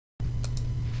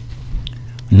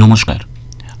নমস্কার,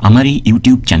 আমার এই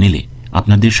ইউটিউব চ্যানেলে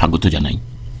আপনাদের স্বাগত জানাই।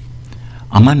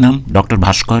 আমার নাম ডক্টর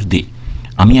ভাস্কর দে।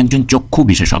 আমি একজন চক্ষু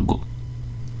বিশেষজ্ঞ।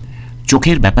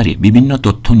 চোখের ব্যাপারে বিভিন্ন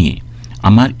তথ্য নিয়ে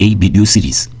আমার এই ভিডিও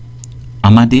সিরিজ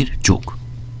আমাদের চোখ।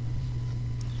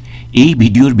 এই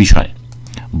ভিডিওর বিষয়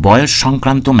বয়স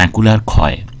সংক্রান্ত ম্যাকুলার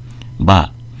ক্ষয় বা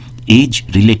এজ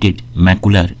রিলেটেড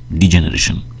ম্যাকুলার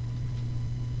ডিজেনারেশন।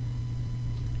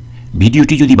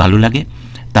 ভিডিওটি যদি ভালো লাগে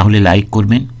তাহলে লাইক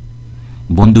করবেন,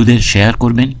 বন্ধুদের শেয়ার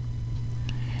করবেন,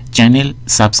 চ্যানেল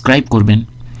সাবস্ক্রাইব করবেন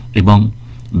এবং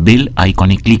বেল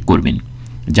আইকনে ক্লিক করবেন,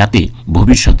 যাতে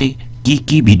ভবিষ্যতে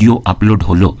কি ভিডিও আপলোড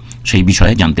হলো সেই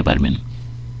বিষয়ে জানতে পারবেন।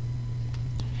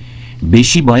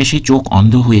 বেশি বয়সে চোখ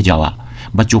অন্ধ হয়ে যাওয়া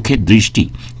বা চোখের দৃষ্টি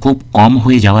খুব কম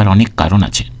হয়ে যাওয়ার অনেক কারণ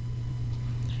আছে।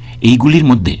 এইগুলির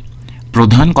মধ্যে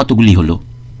প্রধান কতগুলি হলো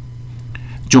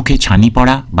চোখে ছানি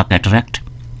পড়া বা ক্যাটারাক্ট,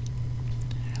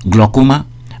 গ্লকোমা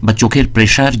বা চোখের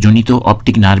প্রেসার জনিত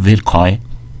অপটিক নার্ভের ক্ষয়,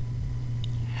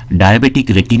 ডায়াবেটিক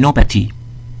রেটিনোপ্যাথি,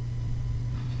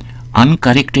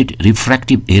 আনকারেক্টেড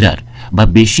রিফ্র্যাক্টিভ এরার বা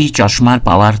বেশি চশমার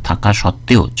পাওয়ার থাকা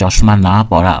সত্ত্বেও চশমা না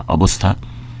পরা অবস্থা,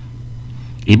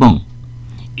 এবং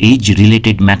এজ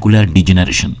রিলেটেড ম্যাকুলার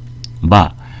ডিজেনারেশন বা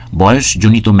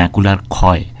বয়সজনিত ম্যাকুলার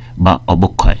ক্ষয় বা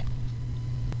অবক্ষয়।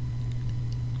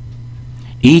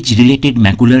 Age related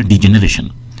macular degeneration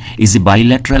is a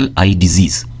bilateral eye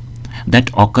disease that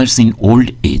occurs in old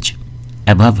age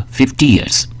above 50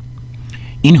 years,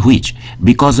 in which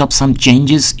because of some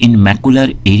changes in macular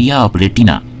area of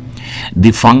retina,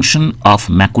 the function of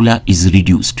macula is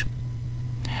reduced,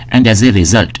 and as a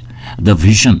result the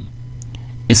vision,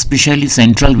 especially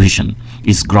central vision,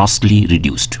 is grossly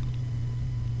reduced.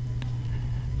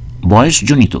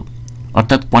 বয়সজনিত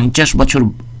অর্থাৎ 50 বছর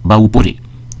বা উপরে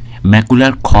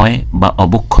macular ক্ষয় বা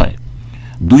অবক্ষয়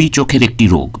দুই চোখের একটি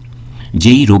রোগ,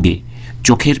 যেই রোগে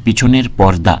চোখের পিছনের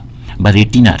পর্দা বা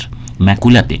রেটিনার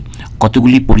ম্যাকুলাতে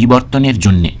কতগুলি পরিবর্তনের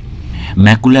জন্যে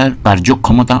ম্যাকুলার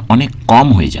কার্যক্ষমতা অনেক কম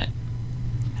হয়ে যায়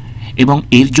এবং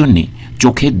এর জন্যে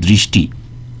চোখের দৃষ্টি,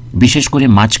 বিশেষ করে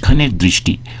মাঝখানের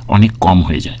দৃষ্টি অনেক কম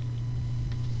হয়ে যায়।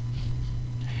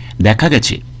 দেখা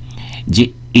গেছে যে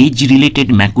এজ রিলেটেড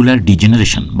ম্যাকুলার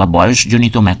ডিজেনারেশন বা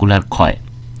বয়সজনিত ম্যাকুলার ক্ষয়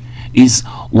is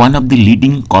one of the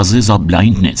leading causes of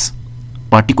blindness,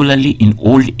 particularly in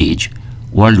old age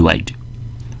worldwide.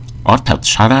 অর্থাৎ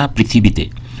সারা পৃথিবীতে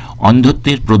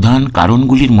অন্ধত্বের প্রধান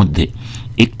কারণগুলির মধ্যে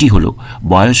একটি হল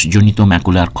বয়সজনিত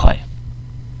ম্যাকুলার ক্ষয়।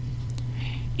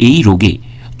 এই রোগে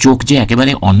চোখ যে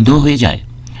একেবারে অন্ধ হয়ে যায়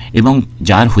এবং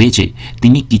যার হয়েছে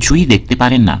তিনি কিছুই দেখতে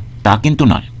পারেন না তা কিন্তু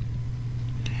নয়।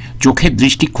 চোখের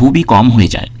দৃষ্টি খুবই কম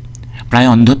হয়ে যায়,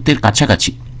 প্রায় অন্ধত্বের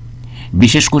কাছাকাছি,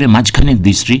 বিশেষ করে মাঝখানের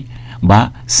দৃষ্টি বা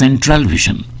সেন্ট্রাল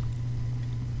ভিশন।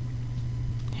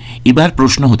 এবার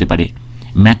প্রশ্ন হতে পারে,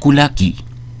 ম্যাকুলা কি?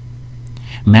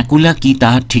 ম্যাকুলা কি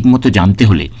তা ঠিকমতো জানতে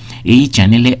হলে এই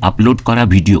চ্যানেলে আপলোড করা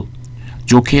ভিডিও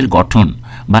চোখের গঠন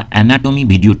বা অ্যানাটমি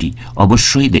ভিডিওটি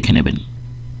অবশ্যই দেখে নেবেন।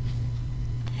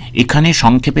 এখানে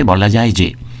সংক্ষেপে বলা যায় যে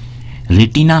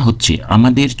রেটিনা হচ্ছে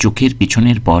আমাদের চোখের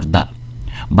পিছনের পর্দা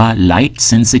বা লাইট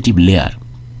সেন্সিটিভ লেয়ার,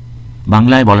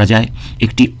 বাংলায় বলা যায়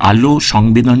একটি আলো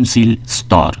সংবেদনশীল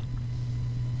স্তর।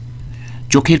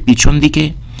 চোখের পিছন দিকে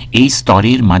এই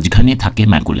স্তরের মাঝখানে থাকে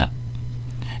ম্যাকুলা,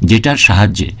 যেটার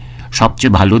সাহায্যে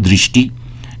সবচেয়ে ভালো দৃষ্টি,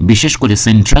 বিশেষ করে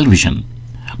সেন্ট্রাল ভিশন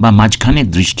বা মাঝখানের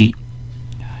দৃষ্টি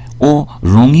ও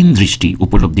রঙিন দৃষ্টি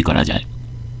উপলব্ধি করা যায়।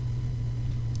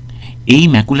 এই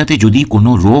ম্যাকুলাতে যদি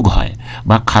কোনো রোগ হয়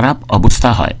বা খারাপ অবস্থা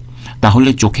হয় তাহলে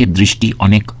চোখের দৃষ্টি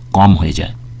অনেক কম হয়ে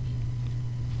যায়।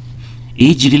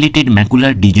 এজ রিলেটেড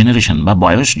ম্যাকুলার ডিজেনারেশন বা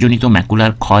বয়সজনিত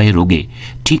ম্যাকুলার ক্ষয় রোগে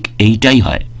ঠিক এইটাই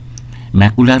হয়।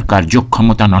 ম্যাকুলার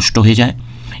কার্যক্ষমতা নষ্ট হয়ে যায়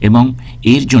এবং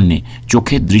এর জন্যে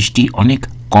চোখের দৃষ্টি অনেক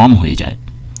কম হয়ে যায়,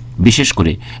 বিশেষ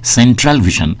করে সেন্ট্রাল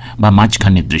ভিশন বা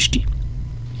মাঝখানের দৃষ্টি।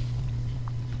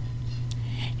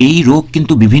 এই রোগ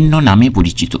কিন্তু বিভিন্ন নামে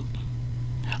পরিচিত।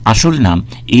 আসল নাম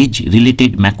এজ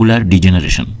রিলেটেড ম্যাকুলার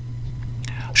ডিজেনারেশন,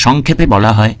 সংক্ষেপে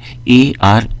বলা হয়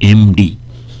ARMD,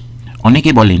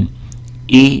 অনেকে বলেন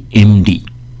AMD।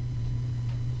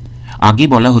 আগে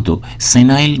বলা হতো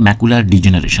সেনাইল ম্যাকুলার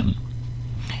ডিজেনারেশন।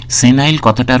 সেনাইল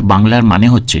কথাটার বাংলার মানে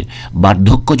হচ্ছে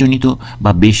বার্ধক্যজনিত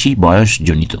বা বেশি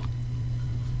বয়সজনিত।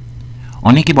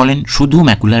 অনেকে বলেন শুধু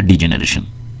ম্যাকুলার ডিজেনারেশন।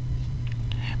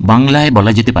 বাংলায়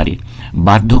বলা যেতে পারে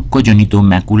বার্ধক্যজনিত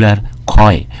ম্যাকুলার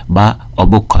ক্ষয় বা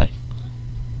অবক্ষয়।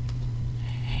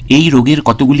 এই রোগের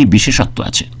কতগুলি বিশেষত্ব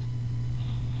আছে।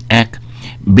 এক,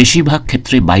 বেশিরভাগ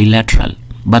ক্ষেত্রে বাইল্যাট্রাল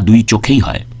বা দুই চোখেই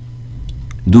হয়।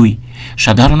 দুই,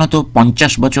 সাধারণত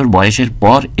 50 বছর বয়সের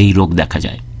পর এই রোগ দেখা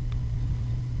যায়।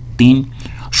 3,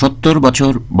 70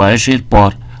 বছর বয়সের পর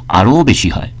আরও বেশি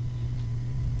হয়।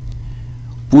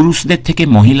 পুরুষদের থেকে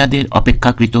মহিলাদের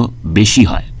অপেক্ষাকৃত বেশি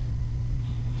হয়,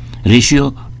 রেশিও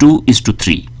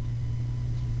 2:3।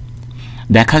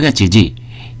 দেখা গেছে যে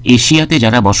এশিয়াতে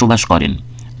যারা বসবাস করেন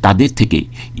তাদের থেকে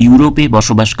ইউরোপে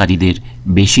বসবাসকারীদের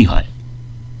বেশি হয়।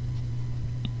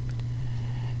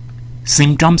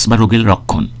 সিমটমস বা রোগের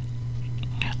লক্ষণ।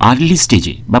 আর্লি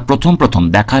স্টেজে বা প্রথম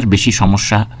দেখার বেশি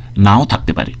সমস্যা নাও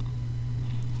থাকতে পারে।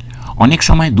 অনেক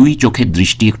সময় দুই চোখের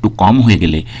দৃষ্টি একটু কম হয়ে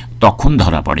গেলে তখন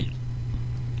ধরা পড়ে।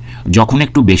 যখন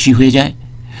একটু বেশি হয়ে যায়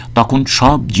তখন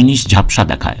সব জিনিস ঝাপসা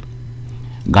দেখায়,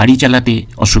 গাড়ি চালাতে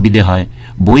অসুবিধে হয়,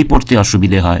 বই পড়তে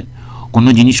অসুবিধে হয়, কোনো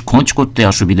জিনিস খোঁজ করতে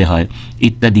অসুবিধে হয়,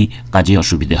 ইত্যাদি কাজে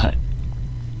অসুবিধে হয়।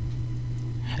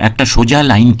 একটা সোজা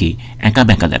লাইনকে একা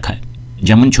বেঁকা দেখায়,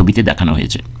 যেমন ছবিতে দেখানো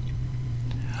হয়েছে।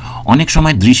 অনেক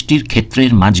সময় দৃষ্টির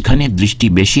ক্ষেত্রের মাঝখানে দৃষ্টি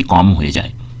বেশি কম হয়ে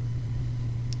যায়।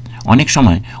 অনেক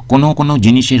সময় কোনো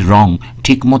জিনিসের রং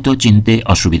ঠিকমতো চিনতে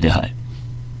অসুবিধে হয়।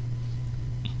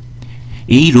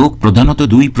 এই রোগ প্রধানত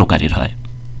দুই প্রকারের হয়,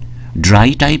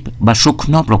 ড্রাই টাইপ বা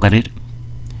শুকনো প্রকারের।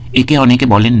 একে অনেকে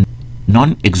বলেন নন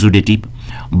এক্সুডেটিভ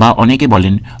বা অনেকে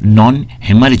বলেন নন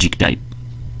হেমারেজিক টাইপ,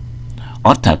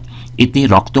 অর্থাৎ এতে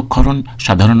রক্তক্ষরণ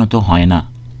সাধারণত হয় না।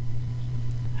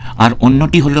 আর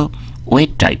অন্যটি হল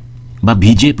ওয়েট টাইপ বা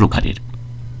ভিজে প্রকারের।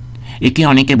 একে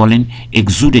অনেকে বলেন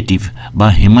এক্সুডেটিভ বা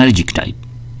হেমারেজিক টাইপ,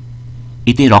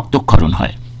 এতে রক্তক্ষরণ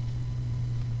হয়।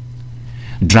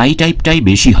 ড্রাই টাইপটাই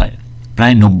বেশি হয়,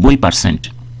 প্রায় 90%।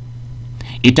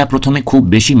 এটা প্রথমে খুব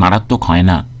বেশি মারাত্মক হয়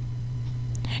না,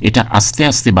 এটা আস্তে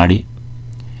আস্তে বাড়ে।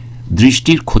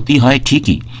 দৃষ্টির ক্ষতি হয়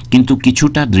ঠিকই, কিন্তু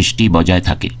কিছুটা দৃষ্টি বজায়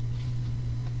থাকে।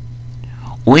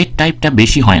 ওয়েট টাইপটা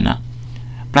বেশি হয় না,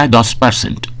 প্রায়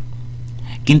 10%,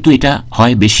 কিন্তু এটা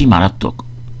হয় বেশি মারাত্মক।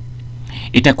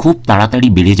 এটা খুব তাড়াতাড়ি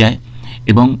বেড়ে যায়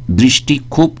এবং দৃষ্টি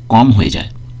খুব কম হয়ে যায়।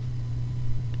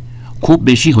 খুব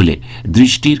বেশি হলে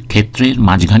দৃষ্টির ক্ষেত্রের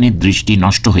মাঝখানের দৃষ্টি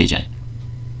নষ্ট হয়ে যায়।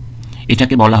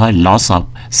 এটাকে বলা হয় লস অফ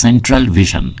সেন্ট্রাল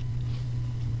ভিশন।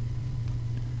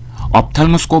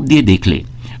 অপথ্যালমোস্কোপ দিয়ে দেখলে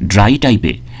ড্রাই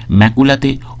টাইপে ম্যাকুলাতে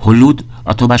হলুদ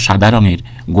অথবা সাদা রঙের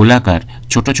গোলাকার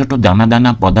ছোট ছোট দানা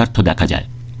দানা পদার্থ দেখা যায়।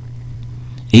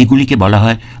 এইগুলিকে বলা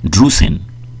হয় ড্রুসেন।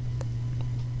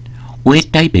 ওয়েট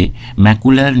টাইপে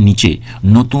ম্যাকুলার নিচে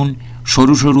নতুন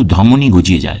সরু সরু ধমনী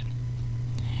গজিয়ে যায়।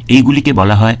 এইগুলিকে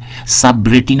বলা হয়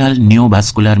সাবরেটিনাল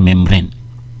নিওভাস্কুলার মেমব্রেন।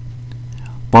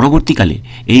 পরবর্তীকালে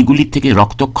এইগুলির থেকে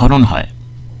রক্তক্ষরণ হয়।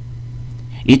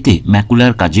 এতে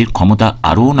ম্যাকুলার কাজের ক্ষমতা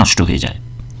আরও নষ্ট হয়ে যায়,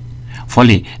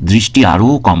 ফলে দৃষ্টি আরও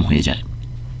কম হয়ে যায়।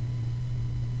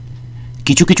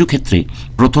 কিছু কিছু ক্ষেত্রে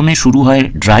প্রথমে শুরু হয়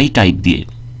ড্রাই টাইপ দিয়ে,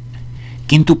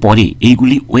 কিন্তু পরে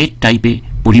এইগুলি ওয়েট টাইপে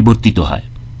পরিবর্তিত হয়,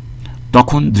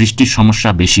 তখন দৃষ্টির সমস্যা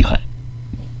বেশি হয়।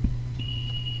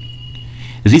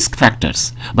 রিস্ক ফ্যাক্টরস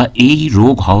বা এই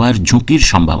রোগ হওয়ার ঝুঁকির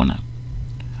সম্ভাবনা।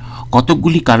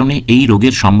 কতকগুলি কারণে এই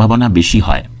রোগের সম্ভাবনা বেশি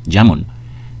হয়, যেমন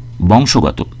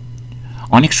বংশগত।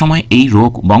 অনেক সময় এই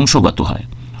রোগ বংশগত হয়,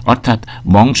 অর্থাৎ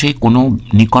বংশে কোনো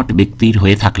নিকট ব্যক্তির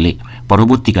হয়ে থাকলে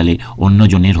পরবর্তীকালে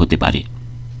অন্যজনের হতে পারে।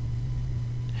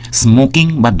 স্মোকিং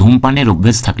বা ধূমপানের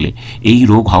অভ্যেস থাকলে এই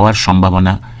রোগ হওয়ার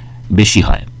সম্ভাবনা বেশি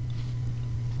হয়।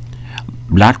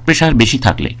 ব্লাড প্রেশার বেশি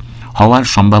থাকলে হওয়ার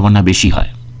সম্ভাবনা বেশি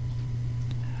হয়।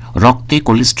 রক্তে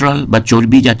কোলেস্টেরল বা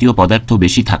চর্বি জাতীয় পদার্থ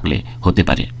বেশি থাকলে হতে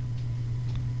পারে।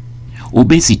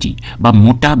 ওবেসিটি বা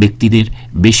মোটা ব্যক্তিদের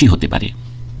বেশি হতে পারে।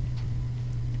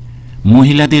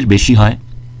 মহিলাদের বেশি হয়।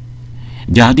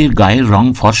 যাহাদের গায়ের রং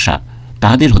ফর্সা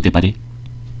তাহাদের হতে পারে,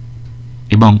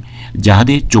 এবং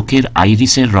যাহাদের চোখের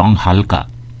আইরিসের রং হালকা,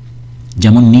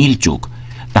 যেমন নীল চোখ,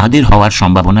 তাদের হওয়ার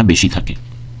সম্ভাবনা বেশি থাকে।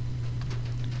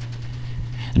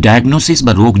 ডায়াগনোসিস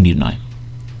বা রোগ নির্ণয়।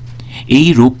 এই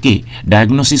রোগকে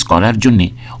ডায়াগনোসিস করার জন্যে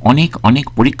অনেক অনেক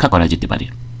পরীক্ষা করা যেতে পারে।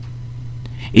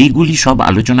 এইগুলি সব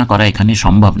আলোচনা করা এখানে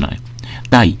সম্ভব নয়,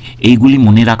 তাই এইগুলি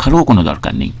মনে রাখারও কোনো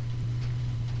দরকার নেই।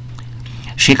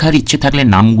 শেখার ইচ্ছে থাকলে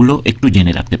নামগুলো একটু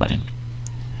জেনে রাখতে পারেন।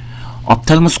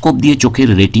 অপথ্যালমোস্কোপ দিয়ে চোখের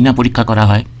রেটিনা পরীক্ষা করা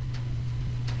হয়।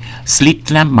 স্লিট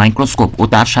ল্যাম্প মাইক্রোস্কোপ ও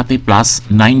তার সাথে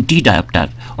 +90 ডায়োপ্টার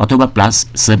অথবা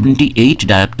 +78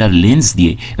 ডায়োপ্টার লেন্স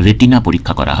দিয়ে রেটিনা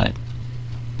পরীক্ষা করা হয়।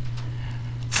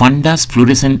 ফান্ডাস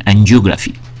ফ্লুরেসেন্ট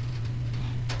অ্যাঞ্জিওগ্রাফি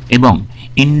এবং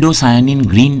ইন্ডোসায়ানিন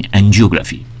গ্রিন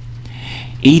অ্যাঞ্জিওগ্রাফি,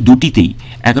 এই দুটিতেই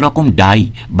একরকম ডাই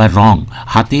বা রং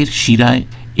হাতের শিরায়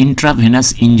ইন্ট্রাভেনাস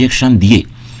ইঞ্জেকশন দিয়ে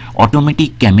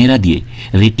অটোমেটিক ক্যামেরা দিয়ে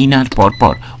রেটিনার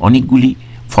পরপর অনেকগুলি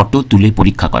ফটো তুলে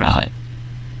পরীক্ষা করা হয়।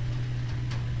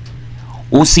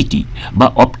 ওসিটি বা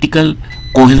অপটিক্যাল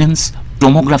কোহেরেন্স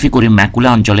টোমোগ্রাফি করে ম্যাকুলা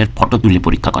অঞ্চলের ফটো তুলে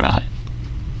পরীক্ষা করা হয়।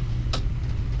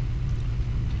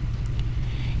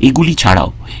 এগুলি ছাড়াও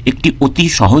একটি অতি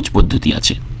সহজ পদ্ধতি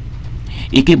আছে,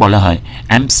 একে বলা হয়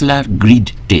অ্যামসলার গ্রিড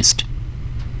টেস্ট।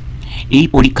 এই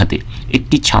পরীক্ষাতে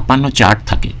একটি ছাপানো চার্ট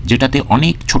থাকে যেটাতে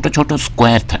অনেক ছোট ছোট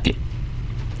স্কোয়ার থাকে।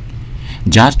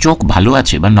 যার চোখ ভালো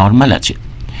আছে বা নর্মাল আছে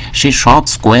সে সব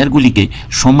স্কোয়ারগুলিকে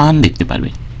সমান দেখতে পারবে,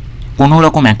 কোনো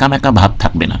রকম একা মেকা ভাব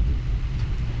থাকবে না।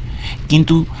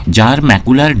 কিন্তু যার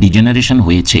ম্যাকুলার ডিজেনারেশন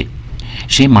হয়েছে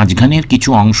সে মাঝখানের কিছু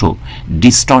অংশ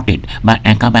ডিস্টর্টেড বা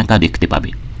একা বেঁকা দেখতে পাবে,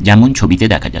 যেমন ছবিতে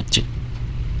দেখা যাচ্ছে।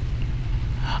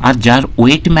 আর যার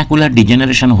ওয়েট ম্যাকুলার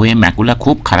ডিজেনারেশন হয়ে ম্যাকুলা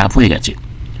খুব খারাপ হয়ে গেছে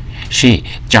সে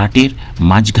চার্টের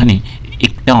মাঝখানে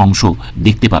একটা অংশ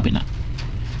দেখতে পাবে না,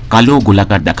 কালো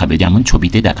গোলাকার দেখাবে, যেমন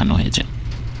ছবিতে দেখানো হয়েছে।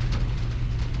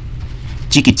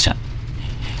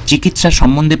 চিকিৎসা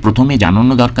সম্বন্ধে প্রথমে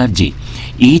জানানো দরকার যে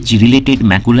এজ রিলেটেড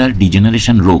ম্যাকুলার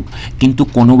ডিজেনারেশন রোগ কিন্তু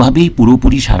কোনোভাবেই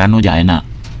পুরোপুরি সারানো যায় না।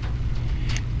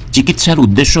 চিকিৎসার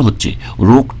উদ্দেশ্য হচ্ছে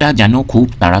রোগটা যেন খুব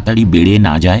তাড়াতাড়ি বেড়ে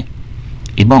না যায়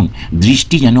এবং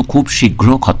দৃষ্টি যেন খুব শীঘ্র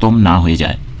খতম না হয়ে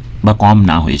যায় বা কম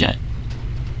না হয়ে যায়।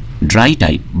 ড্রাই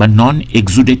টাইপ বা নন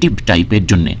এক্সুডেটিভ টাইপের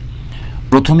জন্যে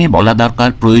প্রথমে বলা দরকার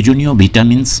প্রয়োজনীয়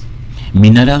ভিটামিনস,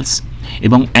 মিনারেলস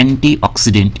এবং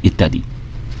অ্যান্টিঅক্সিডেন্ট ইত্যাদি।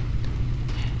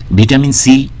 Vitamin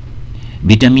C,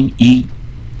 vitamin E,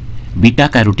 beta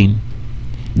carotene,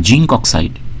 zinc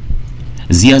oxide,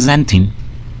 জিয়াজান্থিন,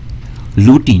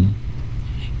 লুটিন,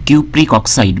 cupric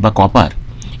oxide বা কপার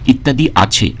ইত্যাদি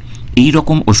আছে। এই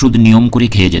রকম ওষুধ নিয়ম করে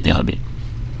খেয়ে যেতে হবে।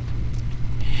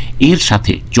 এর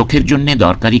সাথে চোখের জন্য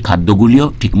দরকারি খাদ্যগুলিও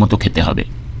ঠিকমতো খেতে হবে।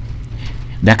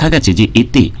 দেখা গেছে যে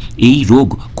এতে এই রোগ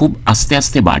খুব আস্তে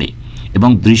আস্তে বাড়ে এবং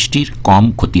দৃষ্টির কম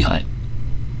ক্ষতি হয়।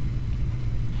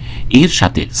 এর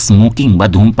সাথে স্মোকিং বা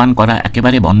ধূমপান করা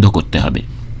একেবারে বন্ধ করতে হবে।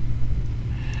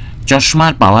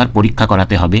 চশমার পাওয়ার পরীক্ষা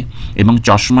করাতে হবে এবং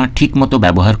চশমা ঠিকমতো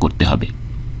ব্যবহার করতে হবে।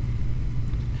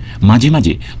 মাঝে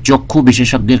মাঝে চক্ষু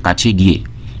বিশেষজ্ঞের কাছে গিয়ে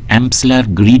অ্যামসলার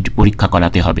গ্রিড পরীক্ষা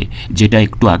করাতে হবে, যেটা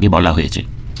একটু আগে বলা হয়েছে,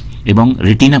 এবং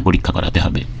রেটিনা পরীক্ষা করাতে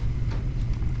হবে।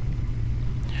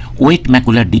 ওয়েট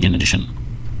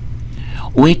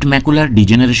ম্যাকুলার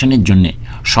ডিজেনারেশনের জন্য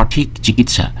সঠিক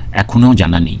চিকিৎসা এখনও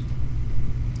জানা নেই।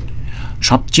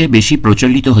 সবচেয়ে বেশি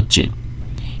প্রচলিত হচ্ছে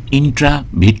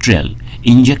ইন্ট্রাভিট্রিয়াল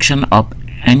ইনজেকশন অফ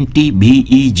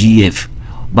অ্যান্টি-VEGF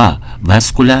বা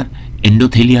ভাস্কুলার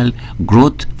এন্ডোথেলিয়াল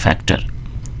গ্রোথ ফ্যাক্টর,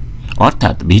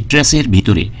 অর্থাৎ ভিট্রাসের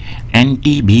ভিতরে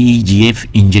অ্যান্টি-VEGF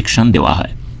ইনজেকশন দেওয়া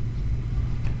হয়।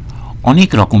 অনেক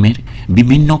রকমের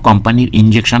বিভিন্ন কোম্পানির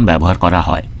ইনজেকশন ব্যবহার করা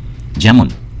হয়, যেমন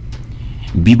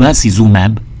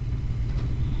বিভাসিজুম্যাব,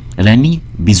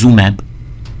 র্যানিবিজুম্যাব,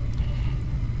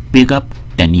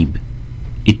 পেগাপট্যানিব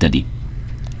ইত্যাদি।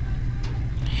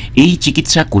 এই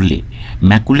চিকিৎসা করলে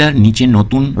ম্যাকুলার নিচে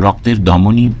নতুন রক্তের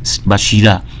ধমনী বা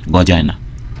শিরা গজায় না,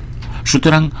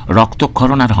 সুতরাং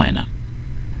রক্তক্ষরণ আর হয় না।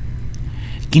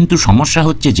 কিন্তু সমস্যা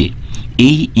হচ্ছে যে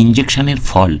এই ইনজেকশনের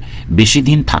ফল বেশি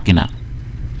দিন থাকে না,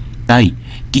 তাই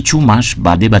কিছু মাস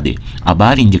বাদে বাদে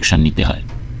আবার ইনজেকশন নিতে হয়।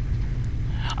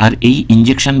 আর এই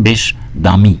ইনজেকশন বেশ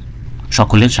দামি,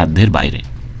 সকলের সাধ্যের বাইরে।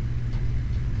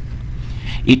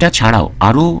 এটা ছাড়াও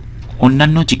আরও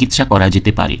অন্যান্য চিকিৎসা করা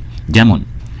যেতে পারে, যেমন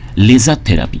laser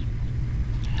therapy.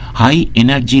 High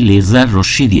energy laser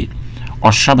রশ্মি দিয়ে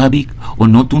অস্বাভাবিক ও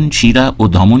নতুন শিরা ও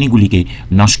ধমনীগুলিকে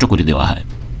নষ্ট করে দেওয়া হয়।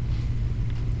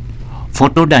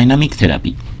 ফটোডাইনামিক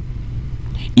থেরাপি,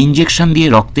 ইনজেকশন দিয়ে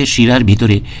রক্তের শিরার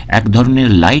ভিতরে এক ধরনের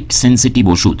লাইট সেন্সিটিভ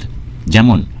ওষুধ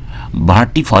যেমন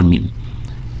ভার্টিফরমিন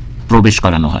প্রবেশ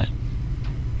করানো হয়।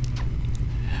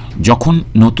 যখন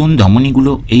নতুন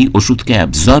ধমনীগুলো এই ওষুধকে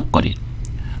অ্যাবজর্ব করে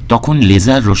তখন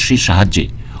লেজার রশ্মির সাহায্যে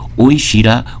ওই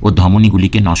শিরা ও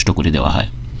ধমনীগুলিকে নষ্ট করে দেওয়া হয়।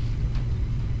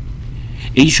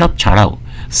 এই সব ছাড়াও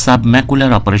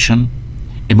সাবম্যাকুলার অপারেশন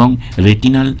এবং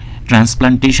রেটিনাল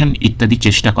ট্রান্সপ্লান্টেশন ইত্যাদি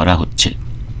চেষ্টা করা হচ্ছে।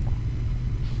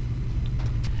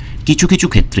 কিছু কিছু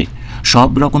ক্ষেত্রে সব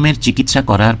রকমের চিকিৎসা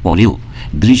করার পরেও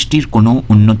দৃষ্টির কোনো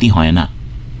উন্নতি হয় না।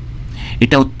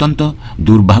 এটা অত্যন্ত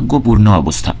দুর্ভাগ্যপূর্ণ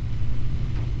অবস্থা।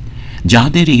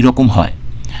 যাদের এই রকম হয়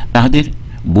তাদের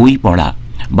বই পড়া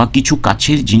বা কিছু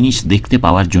কাছের জিনিস দেখতে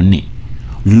পাওয়ার জন্যে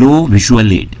লো ভিজুয়াল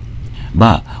এড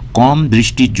বা কম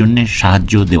দৃষ্টির জন্য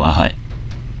সাহায্য দেওয়া হয়।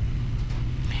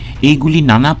 এইগুলি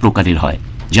নানা প্রকারের হয়,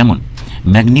 যেমন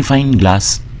magnifying glass,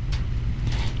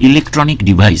 electronic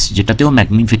device যেটাতেও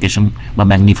magnification বা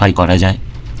ম্যাগনিফাই করা যায়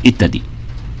ইত্যাদি।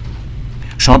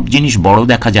 সব জিনিস বড়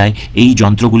দেখা যায় এই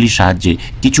যন্ত্রগুলির সাহায্যে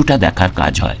কিছুটা দেখার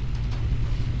কাজ হয়।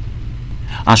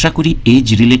 আশা করি এজ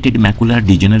রিলেটেড ম্যাকুলার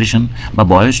ডিজেনারেশন বা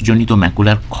বয়সজনিত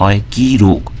ম্যাকুলার ক্ষয় কী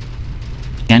রোগ,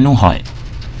 কেন হয়,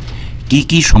 কি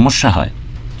কি সমস্যা হয়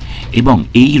এবং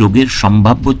এই রোগের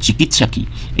সম্ভাব্য চিকিৎসা কী,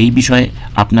 এই বিষয়ে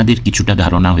আপনাদের কিছুটা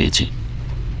ধারণা হয়েছে।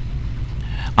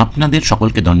 আপনাদের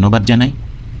সকলকে ধন্যবাদ জানাই।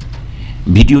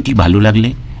 ভিডিওটি ভালো লাগলে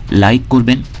লাইক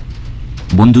করবেন,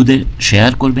 বন্ধুদের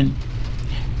শেয়ার করবেন,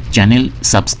 চ্যানেল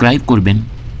সাবস্ক্রাইব করবেন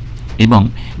এবং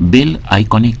বেল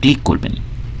আইকনে ক্লিক করবেন।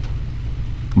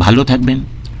 ভালো থাকবেন,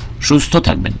 সুস্থ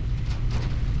থাকবেন।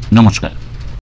 নমস্কার।